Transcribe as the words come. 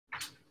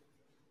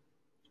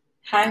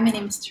Hi, my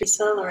name is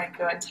Teresa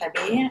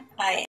Lourenco-Antebi.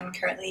 I am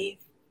currently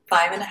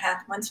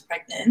 5.5 months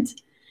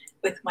pregnant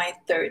with my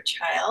third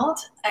child.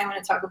 I want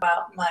to talk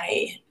about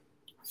my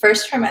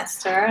first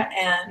trimester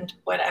and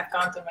what I've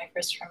gone through my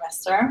first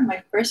trimester.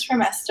 My first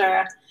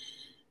trimester,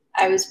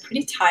 I was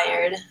pretty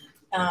tired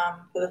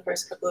for the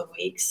first couple of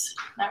weeks,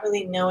 not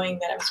really knowing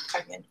that I was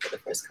pregnant for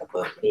the first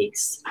couple of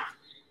weeks.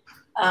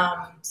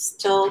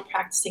 Still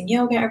practicing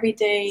yoga every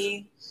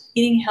day,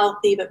 eating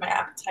healthy, but my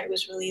appetite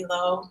was really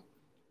low.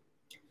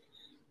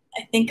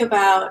 I think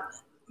about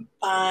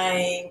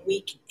by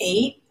week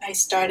 8, I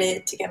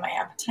started to get my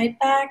appetite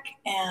back,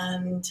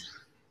 and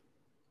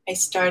I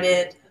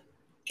started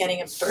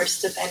getting a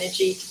burst of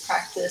energy to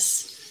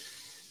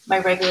practice my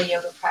regular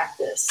yoga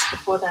practice.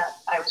 Before that,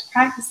 I was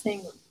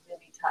practicing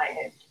really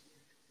tired.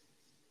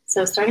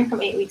 So starting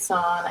from 8 weeks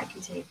on, I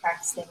continued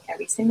practicing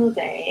every single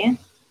day.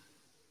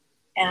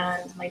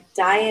 And my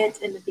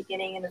diet in the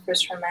beginning, in the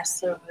first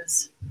trimester,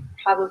 was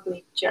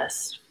probably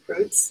just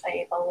fruits. I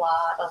ate a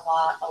lot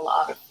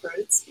of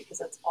fruits because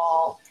that's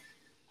all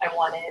I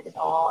wanted and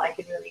all I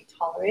could really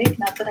tolerate.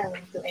 Not that I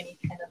went through any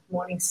kind of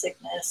morning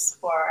sickness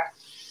or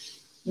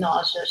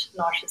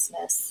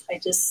nauseousness. I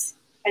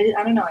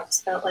don't know. I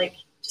just felt like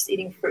just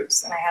eating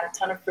fruits, and I had a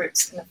ton of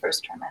fruits in the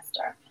first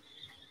trimester.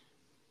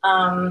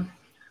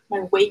 My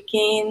weight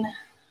gain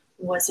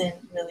wasn't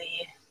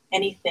really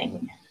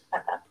anything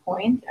at that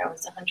point. I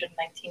was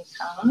 119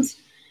 pounds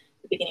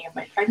at the beginning of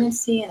my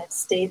pregnancy, and it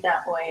stayed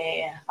that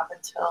way up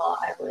until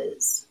I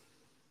was,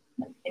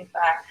 in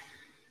fact,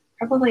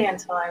 probably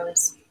until I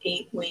was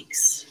 8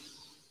 weeks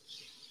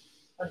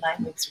or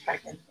 9 weeks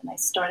pregnant. And I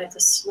started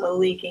to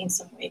slowly gain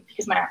some weight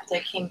because my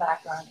appetite came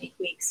back around 8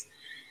 weeks.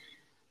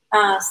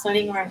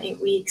 Starting around 8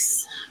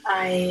 weeks,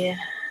 I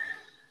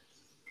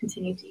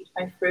continued to eat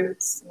my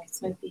fruits, my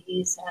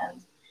smoothies,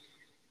 and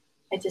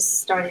I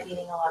just started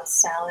eating a lot of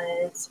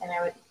salads, and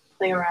I would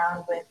play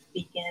around with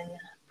vegan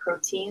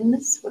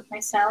proteins with my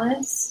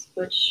salads,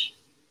 which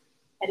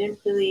I didn't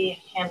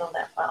really handle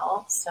that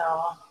well. So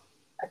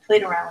I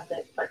played around with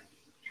it, but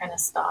kind of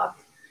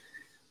stopped.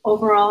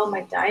 Overall,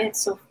 my diet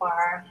so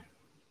far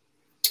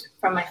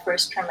from my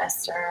first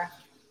trimester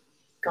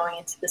going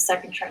into the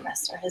second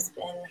trimester has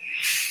been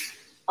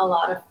a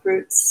lot of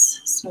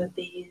fruits,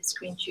 smoothies,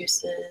 green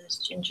juices,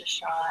 ginger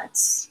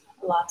shots,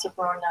 lots of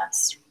raw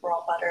nuts,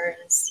 raw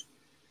butters,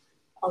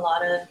 a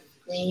lot of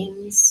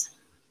greens.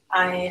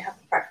 I have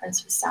a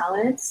preference for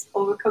salads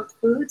over cooked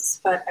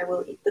foods, but I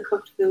will eat the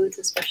cooked foods,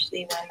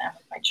 especially when I'm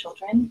with my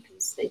children,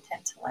 because they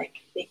tend to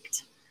like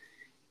baked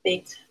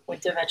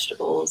winter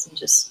vegetables and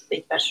just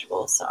baked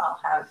vegetables. So I'll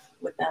have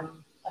with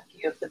them a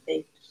few of the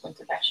baked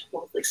winter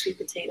vegetables, like sweet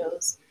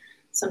potatoes,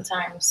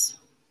 sometimes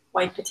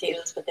white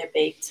potatoes, but they're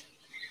baked.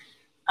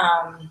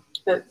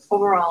 But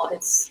overall,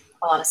 it's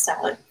a lot of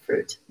salad,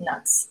 fruit,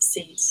 nuts,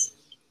 seeds,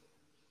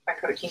 my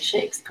protein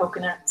shakes,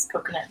 coconuts,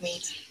 coconut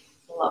meat.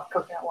 I love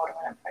coconut water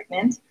when I'm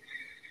pregnant.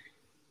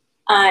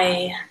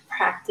 I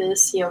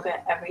practice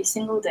yoga every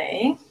single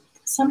day.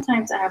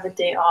 Sometimes I have a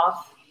day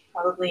off,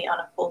 probably on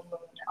a full moon.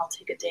 I'll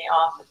take a day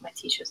off if my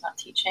teacher's not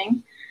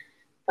teaching.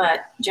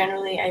 But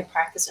generally, I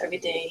practice every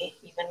day.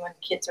 Even when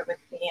kids are with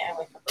me, I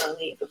wake up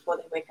early before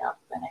they wake up,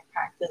 and I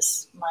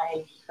practice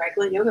my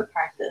regular yoga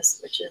practice,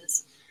 which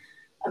is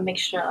a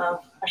mixture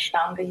of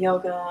Ashtanga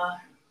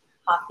yoga,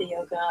 Hatha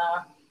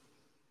yoga,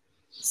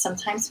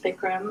 sometimes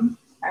Bikram.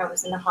 I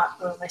was in the hot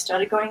room. I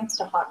started going into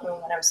the hot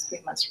room when I was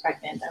 3 months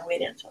pregnant. I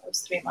waited until I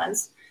was 3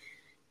 months,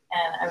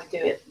 and I would do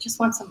it just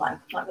once a month,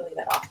 not really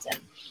that often.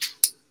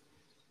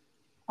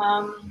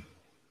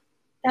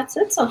 That's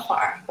it so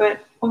far,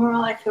 but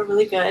overall I feel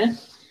really good.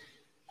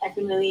 I've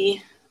been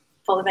really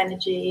full of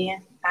energy,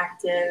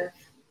 active,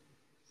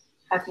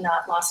 have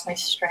not lost my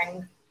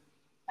strength.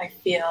 I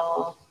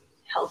feel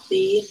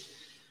healthy.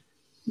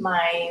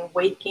 My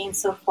weight gain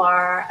so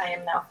far, I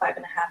am now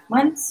 5.5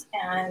 months,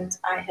 and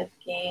I have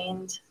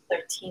gained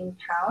 13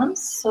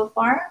 pounds so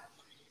far.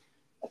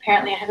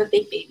 Apparently I have a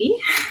big baby,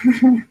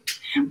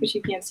 which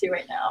you can't see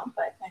right now,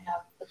 but I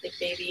have a big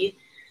baby.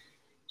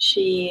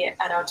 She,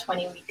 at our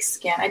 20-week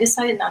scan, I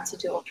decided not to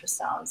do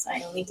ultrasounds.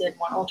 I only did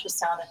one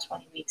ultrasound at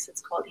 20 weeks.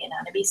 It's called the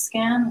anatomy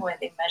scan, where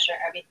they measure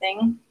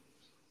everything.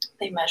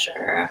 They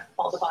measure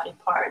all the body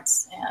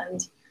parts,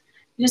 and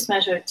you just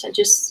measure to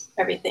just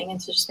everything, and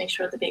to just make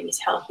sure the baby's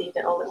healthy,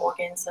 that all the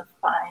organs are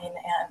fine,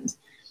 and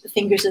the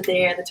fingers are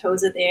there, the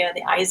toes are there,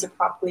 the eyes are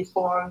properly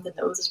formed, the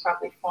nose is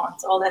properly formed,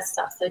 so all that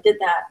stuff. So I did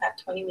that at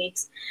 20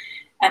 weeks.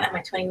 And at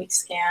my 20-week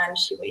scan,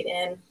 she weighed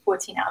in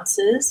 14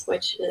 ounces,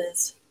 which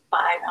is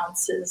 5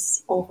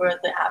 ounces over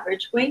the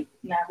average weight.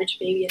 An average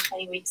baby at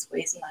 20 weeks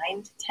weighs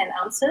 9 to 10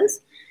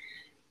 ounces.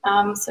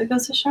 So it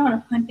goes to show, on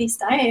a plant-based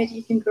diet,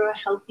 you can grow a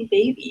healthy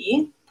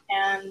baby.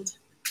 And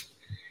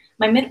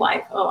my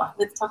midwife,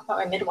 let's talk about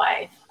my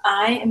midwife.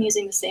 I am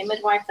using the same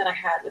midwife that I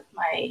had with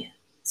my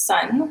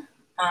son.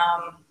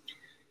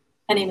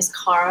 Her name is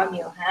Cara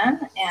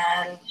Milhan,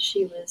 and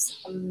she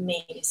was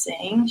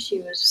amazing. She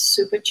was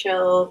super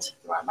chilled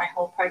throughout my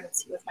whole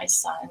pregnancy with my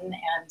son,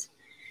 and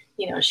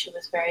you know, she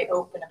was very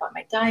open about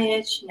my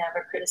diet. She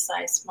never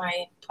criticized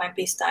my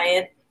plant-based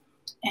diet.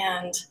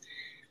 And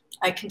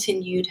I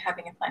continued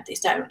having a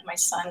plant-based diet with my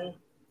son.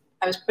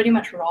 I was pretty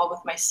much raw with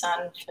my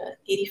son for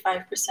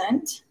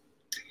 85%.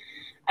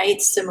 I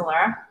ate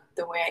similar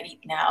the way I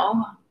eat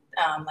now,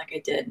 like I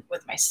did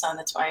with my son.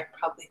 That's why I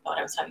probably thought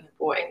I was having a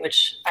boy,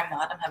 which I'm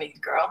not. I'm having a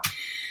girl.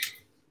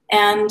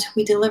 And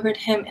we delivered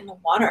him in the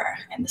water.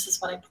 And this is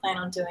what I plan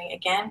on doing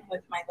again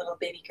with my little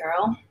baby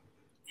girl.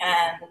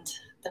 And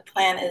the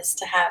plan is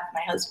to have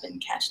my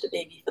husband catch the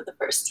baby for the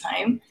first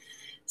time.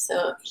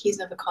 So he's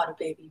never caught a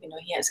baby, even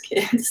though he has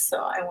kids. So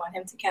I want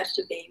him to catch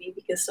the baby,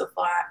 because so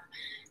far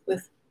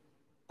with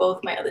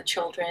both my other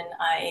children,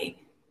 I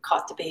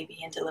caught the baby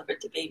and delivered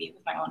the baby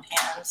with my own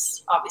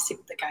hands, obviously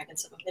with the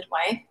guidance of a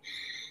midwife.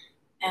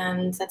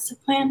 And that's the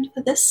plan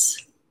for this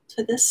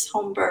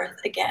home birth,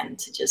 again,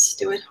 to just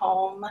do it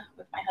home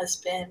with my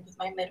husband, with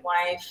my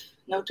midwife,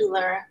 no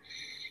doula,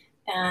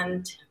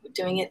 and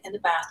doing it in the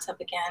bathtub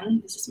again.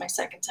 This is my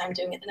second time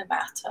doing it in a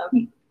bathtub.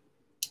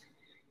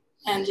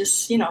 And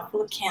just, you know,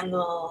 full of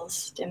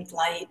candles, dimmed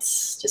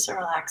lights, just a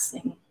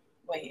relaxing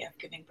way of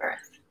giving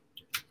birth.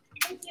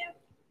 Thank you.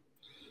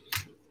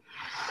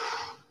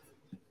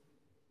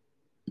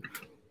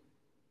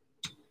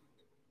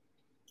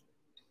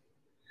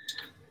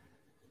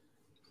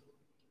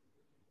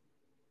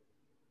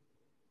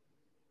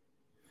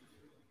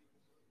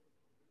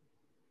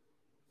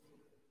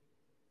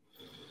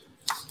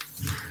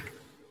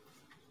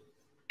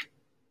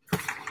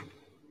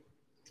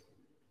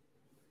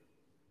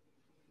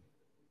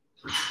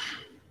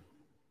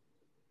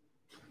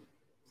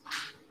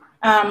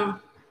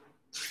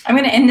 I'm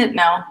going to end it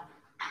now.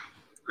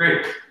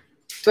 Great.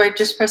 Do I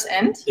just press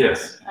end?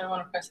 Yes. I don't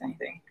want to press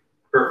anything.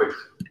 Perfect.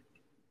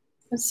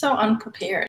 It's so unprepared.